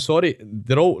like, I'm sorry.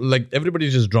 They're all like,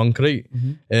 everybody's just drunk, right?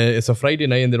 It's a Friday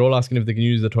night and they're all asking if they can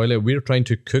use the toilet. We're trying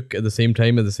to cook at the same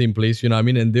time at the same place, you know what I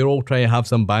mean? And they're all trying to have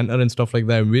some banter and stuff like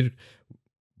that. And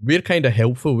we're kind of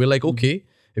helpful. We're like, okay,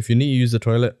 if you need to use the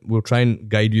toilet, we'll try and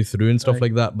guide you through and stuff Right.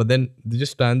 like that. But then they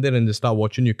just stand there and they start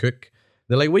watching you cook.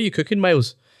 They're like, what are you cooking,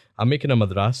 Miles? I'm making a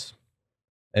madras.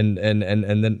 And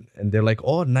then they're like,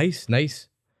 oh, nice.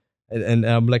 And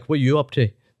I'm like, what are you up to?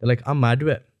 They're like, I'm mad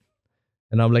with it.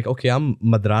 And I'm like, okay, I'm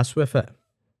madras with it.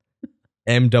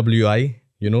 MWI,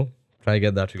 you know, try to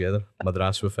get that together.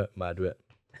 Madras with it, mad with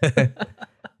it.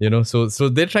 You know, so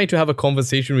they're trying to have a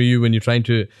conversation with you when you're trying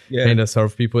to Yeah. kind of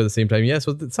serve people at the same time. Yeah,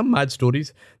 so some mad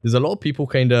stories. There's a lot of people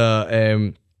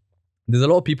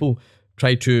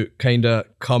try to kind of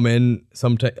come in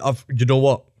sometime. You know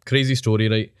what? Crazy story,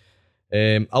 right?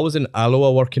 I was in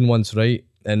Alloa working once, right?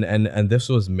 And this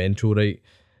was mental, right?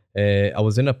 I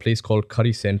was in a place called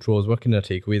Curry Central. I was working in a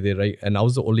takeaway there, right? And I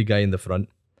was the only guy in the front.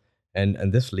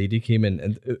 And this lady came in,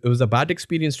 and it was a bad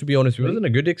experience, to be honest. It wasn't a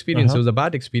good experience. It was a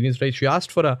bad experience, right? She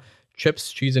asked for a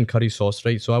chips, cheese, and curry sauce,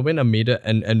 right? So I went and made it,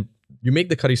 and you make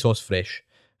the curry sauce fresh,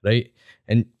 right?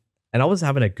 And I was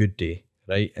having a good day,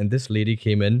 right? And this lady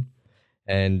came in,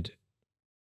 and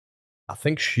I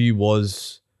think she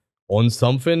was on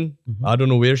something. I don't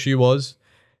know where she was.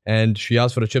 And she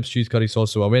asked for a chips, cheese, curry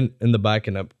sauce. So I went in the back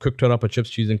and I cooked her up a chips,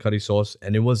 cheese, and curry sauce.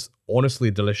 And it was honestly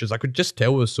delicious. I could just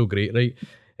tell it was so great, right?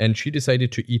 And she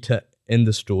decided to eat it in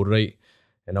the store, right?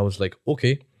 And I was like,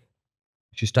 okay.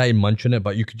 She started munching it,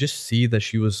 but you could just see that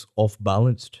she was off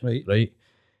balanced, Right.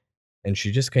 And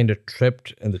she just kind of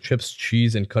tripped, and the chips,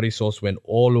 cheese, and curry sauce went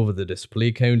all over the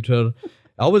display counter.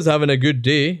 I was having a good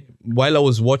day while I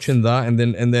was watching that, and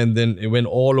then it went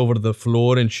all over the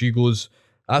floor. And she goes,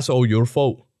 "That's all your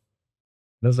fault."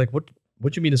 And I was like, "What?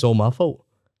 What do you mean it's all my fault?"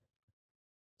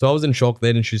 So I was in shock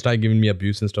then, and she started giving me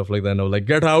abuse and stuff like that. And I was like,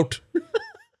 "Get out!"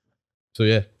 So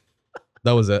yeah,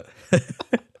 that was it.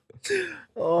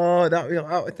 Oh,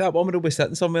 that woman will be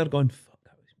sitting somewhere going, "Fuck,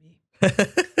 that was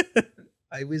me.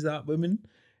 I was that woman."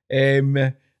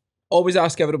 Always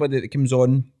ask everybody that comes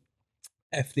on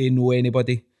if they know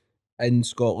anybody in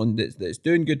Scotland that's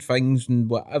doing good things in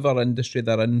whatever industry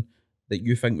they're in that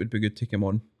you think would be good to come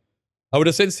on. I would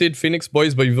have said Phoenix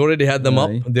Boys, but you've already had them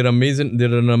Aye. up. They're amazing.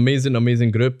 They're an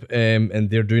amazing group, and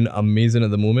they're doing amazing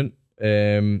at the moment.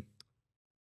 The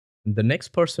next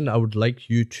person I would like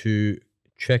you to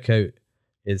check out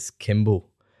is Kimbo.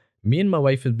 Me and my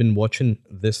wife have been watching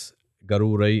this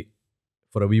girl right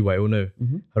for a wee while now.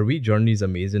 Her wee journey is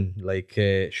amazing. Like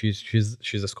she's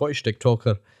a Scottish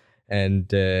TikToker,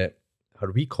 and her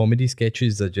wee comedy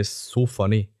sketches are just so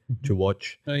funny to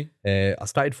watch. Aye. I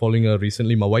started following her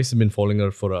recently. My wife's been following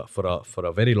her for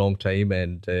a very long time,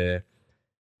 and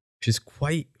she's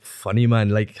quite funny, man.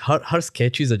 Like her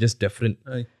sketches are just different.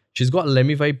 Aye. She's got a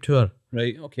Lemmy vibe to her.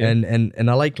 Right, okay. And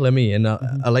I like Lemmy, and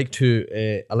I like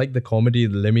the comedy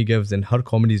Lemmy gives, and her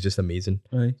comedy is just amazing.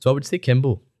 Aye. So I would say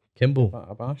Kimbo,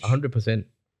 A bash. 100%.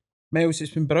 Miles,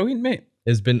 it's been brilliant, mate.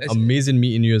 It's been amazing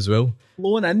meeting you as well.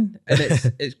 Flowing in, and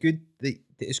it's good.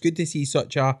 It's good to see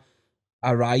such a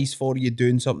rise for you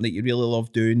doing something that you really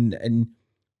love doing, and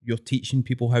you're teaching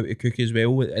people how to cook as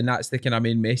well. And that's the kind of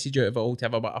main message out of it all, to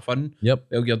have a bit of fun Yep.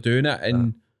 while you're doing it.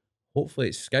 And hopefully,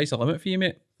 it's sky's the limit for you,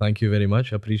 mate. Thank you very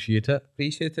much. I appreciate it.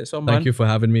 Appreciate it, so man. Thank you for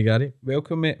having me, Gary.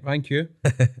 Welcome, mate. Thank you.